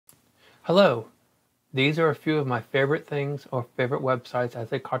Hello, these are a few of my favorite things or favorite websites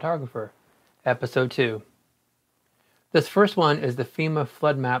as a cartographer. Episode 2. This first one is the FEMA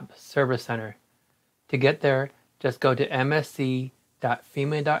Flood Map Service Center. To get there, just go to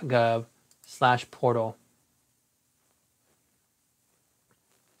msc.fema.gov/portal.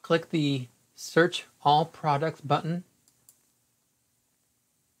 Click the Search All Products button.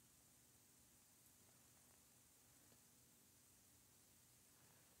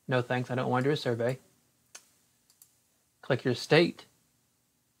 No thanks, I don't want to do a survey. Click your state.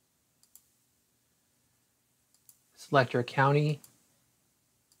 Select your county.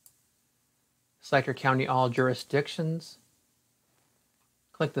 Select your county all jurisdictions.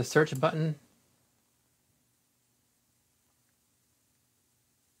 Click the search button.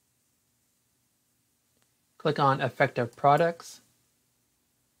 Click on Effective Products.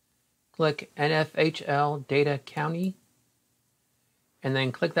 Click NFHL Data County. And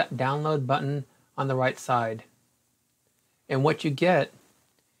then click that download button on the right side. And what you get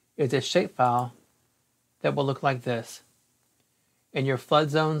is a shapefile that will look like this. And your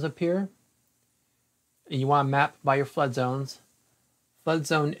flood zones appear. And you want to map by your flood zones. Flood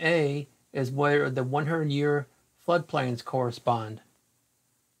zone A is where the 100-year floodplains correspond.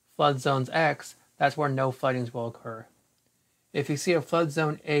 Flood zones X, that's where no floodings will occur. If you see a flood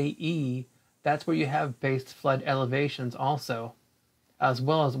zone AE, that's where you have base flood elevations also, as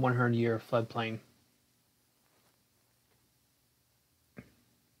well as 100-year floodplain.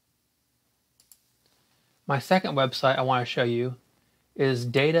 My second website I want to show you is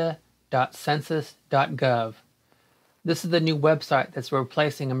data.census.gov. This is the new website that's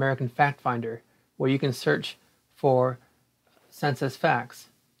replacing American Fact Finder, where you can search for census facts.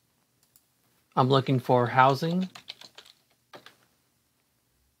 I'm looking for housing,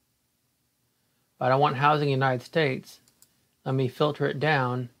 but I want housing in the United States. Let me filter it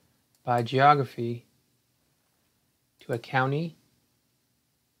down by geography to a county.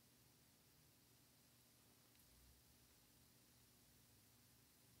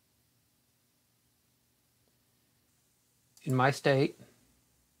 In my state.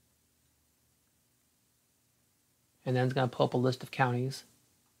 And then it's going to pull up a list of counties.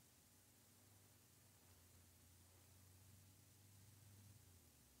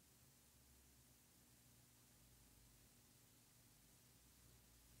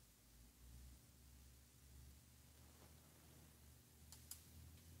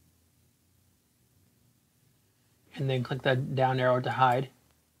 And then click that down arrow to hide.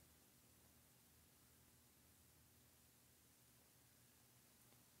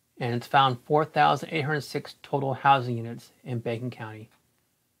 And it's found 4,806 total housing units in Bacon County.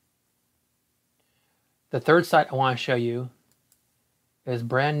 The third site I want to show you is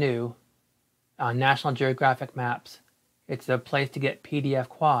brand new on National Geographic Maps. It's a place to get PDF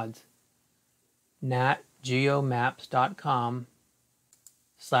quads.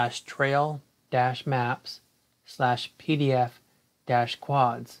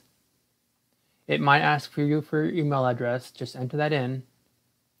 natgeomaps.com/trail-maps/PDF-quads. It might ask for you for your email address. Just enter that in.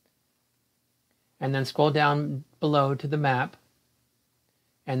 And then scroll down below to the map.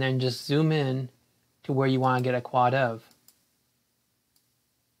 And then just zoom in to where you want to get a quad of.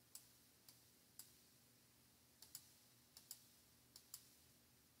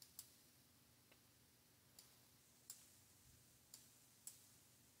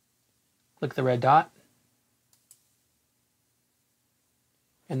 Click the red dot.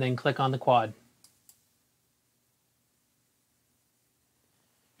 And then click on the quad.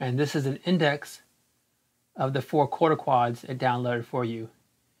 And this is an index of the 4 quarter quads it downloaded for you.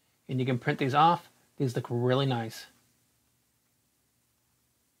 And you can print these off. These look really nice.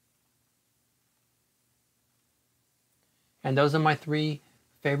 And those are my 3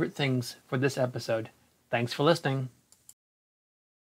 favorite things for this episode. Thanks for listening.